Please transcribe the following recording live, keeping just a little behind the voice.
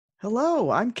Hello,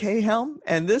 I'm Kay Helm,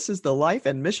 and this is the Life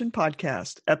and Mission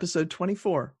Podcast, episode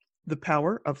 24, The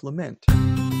Power of Lament.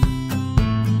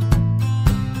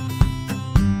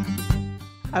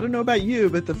 I don't know about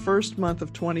you, but the first month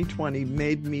of 2020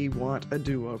 made me want a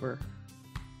do-over.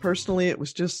 Personally, it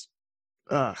was just,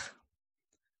 I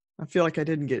feel like I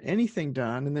didn't get anything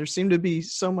done, and there seemed to be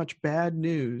so much bad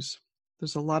news.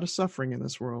 There's a lot of suffering in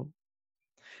this world.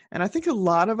 And I think a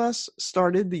lot of us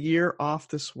started the year off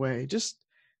this way, just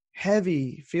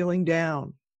heavy, feeling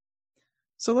down.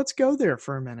 So let's go there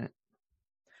for a minute.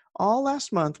 All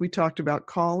last month, we talked about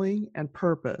calling and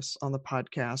purpose on the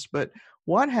podcast, but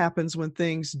what happens when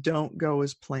things don't go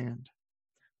as planned?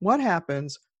 What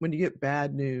happens when you get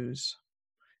bad news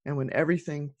and when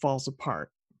everything falls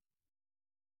apart?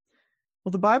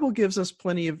 Well, the Bible gives us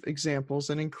plenty of examples,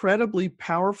 an incredibly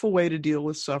powerful way to deal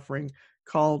with suffering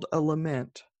called a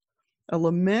lament. A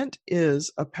lament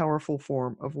is a powerful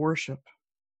form of worship.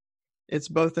 It's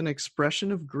both an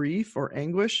expression of grief or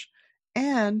anguish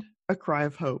and a cry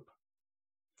of hope.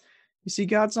 You see,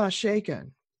 God's not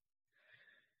shaken.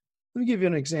 Let me give you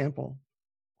an example.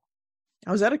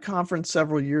 I was at a conference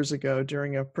several years ago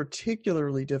during a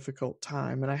particularly difficult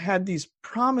time, and I had these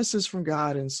promises from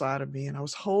God inside of me, and I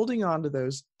was holding on to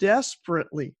those,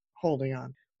 desperately holding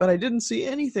on, but I didn't see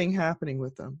anything happening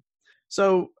with them.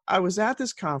 So I was at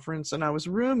this conference, and I was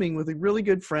rooming with a really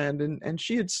good friend, and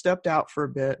she had stepped out for a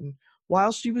bit, and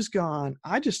while she was gone,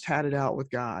 I just had it out with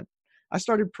God. I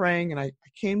started praying, and I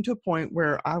came to a point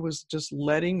where I was just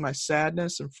letting my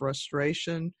sadness and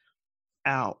frustration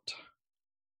out.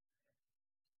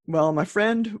 Well, my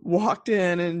friend walked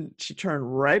in, and she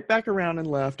turned right back around and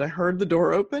left. I heard the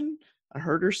door open, I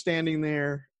heard her standing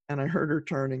there, and I heard her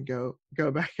turn and go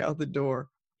back out the door.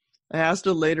 I asked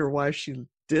her later why she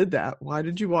did that. Why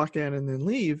did you walk in and then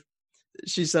leave?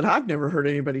 She said, I've never heard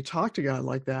anybody talk to God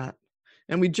like that.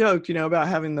 And we joked, about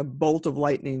having the bolt of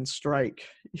lightning strike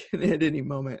at any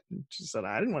moment. And she said,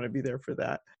 I didn't want to be there for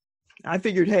that. I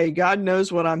figured, hey, God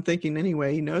knows what I'm thinking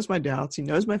anyway. He knows my doubts. He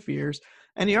knows my fears.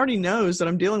 And he already knows that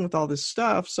I'm dealing with all this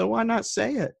stuff. So why not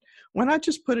say it? Why not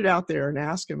just put it out there and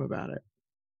ask him about it?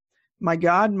 My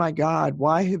God,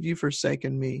 why have you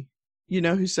forsaken me? You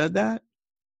know who said that?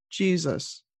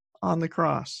 Jesus on the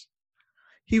cross.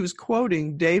 He was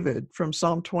quoting David from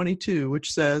Psalm 22,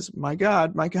 which says, my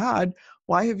God,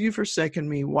 why have you forsaken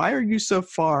me? Why are you so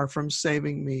far from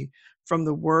saving me from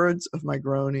the words of my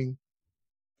groaning?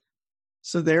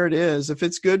 So there it is. If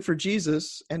it's good for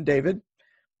Jesus and David,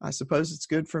 I suppose it's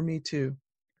good for me too.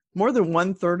 More than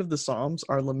 1/3 of the Psalms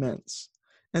are laments.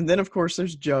 And then, of course,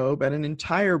 there's Job and an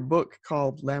entire book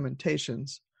called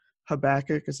Lamentations.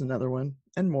 Habakkuk is another one,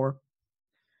 and more.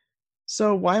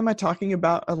 So why am I talking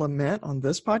about a lament on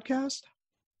this podcast?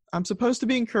 I'm supposed to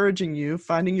be encouraging you,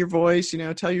 finding your voice,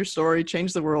 tell your story,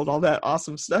 change the world, all that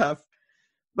awesome stuff.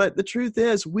 But the truth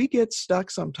is, we get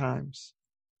stuck sometimes.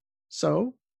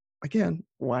 So, again,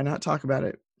 why not talk about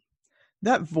it?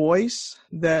 That voice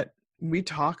that we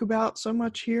talk about so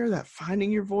much here, that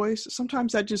finding your voice,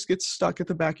 sometimes that just gets stuck at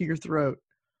the back of your throat.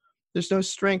 There's no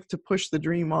strength to push the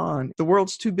dream on. The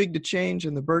world's too big to change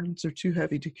and the burdens are too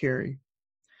heavy to carry.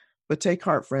 But take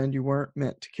heart, friend, you weren't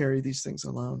meant to carry these things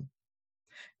alone.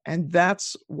 And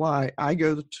that's why I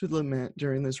go to lament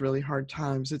during those really hard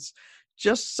times. It's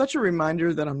just such a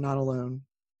reminder that I'm not alone.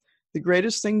 The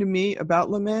greatest thing to me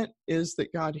about lament is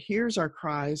that God hears our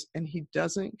cries and he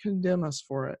doesn't condemn us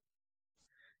for it.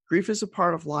 Grief is a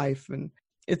part of life, and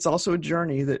it's also a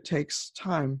journey that takes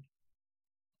time.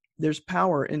 There's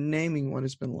power in naming what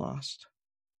has been lost.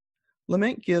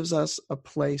 Lament gives us a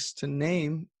place to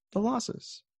name the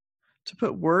losses, to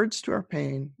put words to our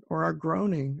pain or our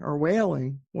groaning or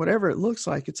wailing, whatever it looks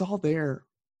like, it's all there.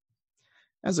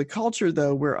 As a culture,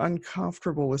 though, we're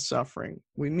uncomfortable with suffering.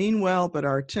 We mean well, but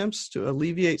our attempts to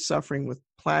alleviate suffering with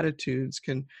platitudes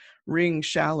can ring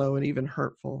shallow and even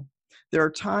hurtful. There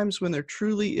are times when there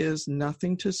truly is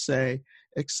nothing to say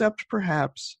except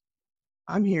perhaps,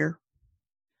 I'm here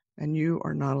and you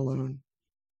are not alone.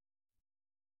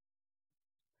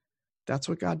 That's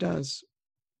what God does.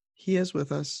 He is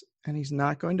with us. And he's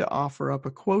not going to offer up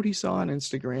a quote he saw on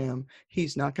Instagram.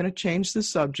 He's not going to change the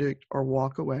subject or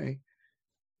walk away.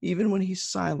 Even when he's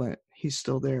silent, he's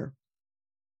still there.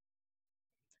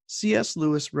 C.S.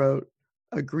 Lewis wrote,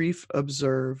 "A grief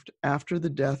observed after the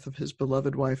death of his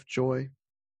beloved wife, Joy."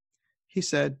 He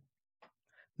said,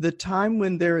 "The time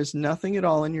when there is nothing at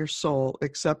all in your soul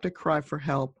except a cry for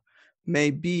help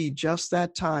may be just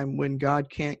that time when God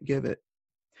can't give it.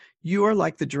 You are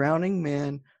like the drowning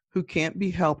man who can't be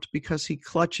helped because he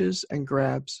clutches and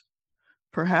grabs.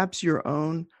 Perhaps your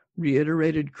own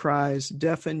Reiterated cries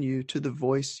deafen you to the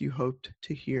voice you hoped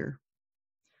to hear.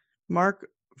 Mark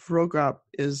Vrogop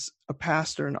is a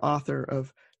pastor and author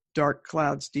of Dark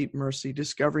Clouds, Deep Mercy,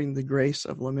 Discovering the Grace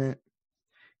of Lament.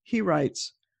 He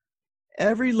writes,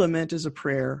 "Every lament is a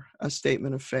prayer, a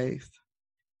statement of faith."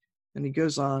 And he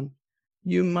goes on,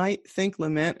 "You might think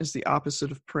lament is the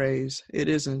opposite of praise. It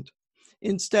isn't.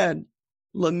 Instead,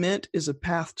 lament is a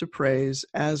path to praise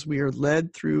as we are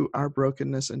led through our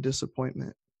brokenness and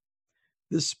disappointment.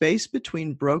 The space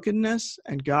between brokenness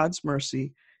and God's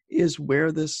mercy is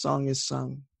where this song is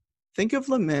sung. Think of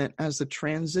lament as the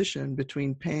transition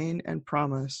between pain and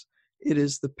promise. It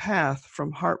is the path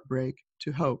from heartbreak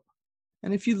to hope."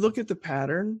 And if you look at the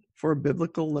pattern for a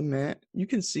biblical lament, you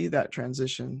can see that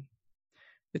transition.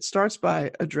 It starts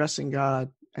by addressing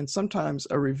God and sometimes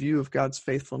a review of God's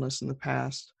faithfulness in the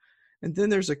past. And then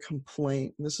there's a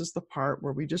complaint. This is the part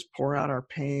where we just pour out our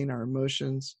pain, our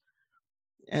emotions.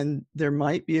 And there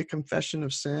might be a confession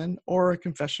of sin or a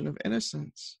confession of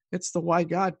innocence. It's the why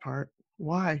God part.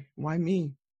 Why? Why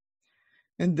me?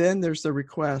 And then there's the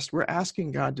request. We're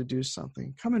asking God to do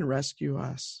something. Come and rescue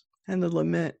us. And the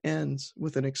lament ends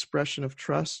with an expression of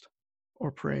trust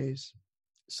or praise.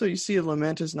 So you see, a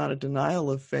lament is not a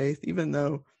denial of faith, even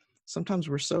though sometimes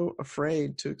we're so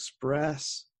afraid to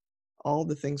express all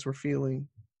the things we're feeling.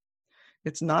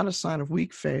 It's not a sign of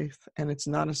weak faith, and it's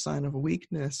not a sign of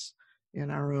weakness in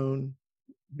our own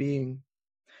being.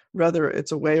 Rather,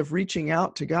 it's a way of reaching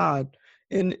out to God,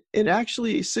 and it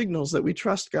actually signals that we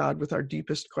trust God with our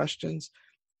deepest questions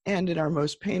and in our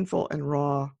most painful and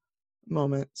raw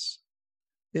moments.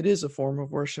 It is a form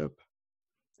of worship.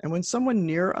 And when someone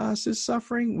near us is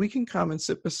suffering, we can come and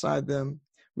sit beside them.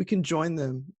 We can join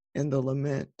them in the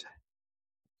lament.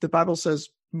 The Bible says,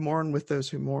 "Mourn with those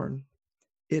who mourn."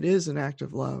 It is an act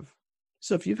of love.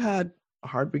 So if you've had a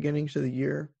hard beginning to the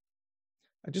year,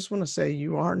 I just want to say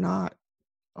you are not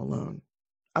alone.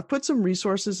 I've put some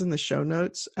resources in the show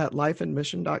notes at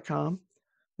lifeandmission.com.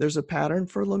 There's a pattern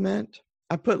for lament.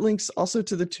 I put links also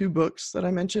to the 2 books that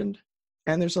I mentioned,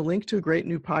 and there's a link to a great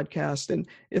new podcast. And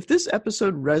if this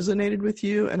episode resonated with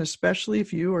you, and especially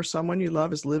if you or someone you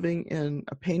love is living in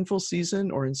a painful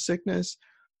season or in sickness,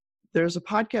 there's a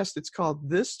podcast. It's called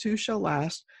This Too Shall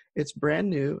Last. It's brand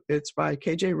new. It's by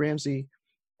KJ Ramsey.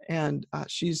 And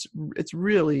she's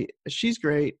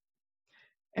great.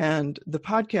 And the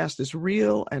podcast is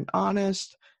real and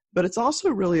honest, but it's also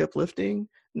really uplifting.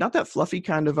 Not that fluffy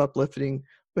kind of uplifting,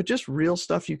 but just real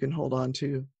stuff you can hold on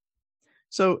to.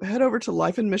 So head over to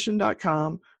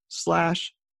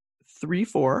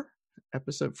lifeandmission.com/34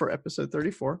 episode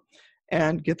 34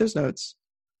 and get those notes.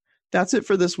 That's it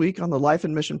for this week on the Life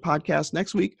and Mission podcast.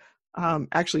 Next week,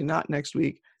 actually not next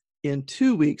week, in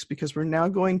 2 weeks, because we're now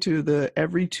going to the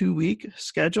every 2-week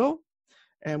schedule.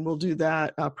 And we'll do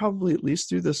that probably at least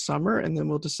through the summer. And then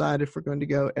we'll decide if we're going to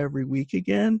go every week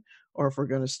again, or if we're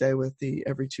going to stay with the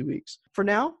every 2 weeks. For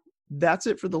now, that's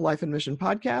it for the Life and Mission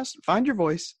podcast. Find your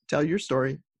voice, tell your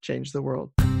story, change the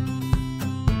world.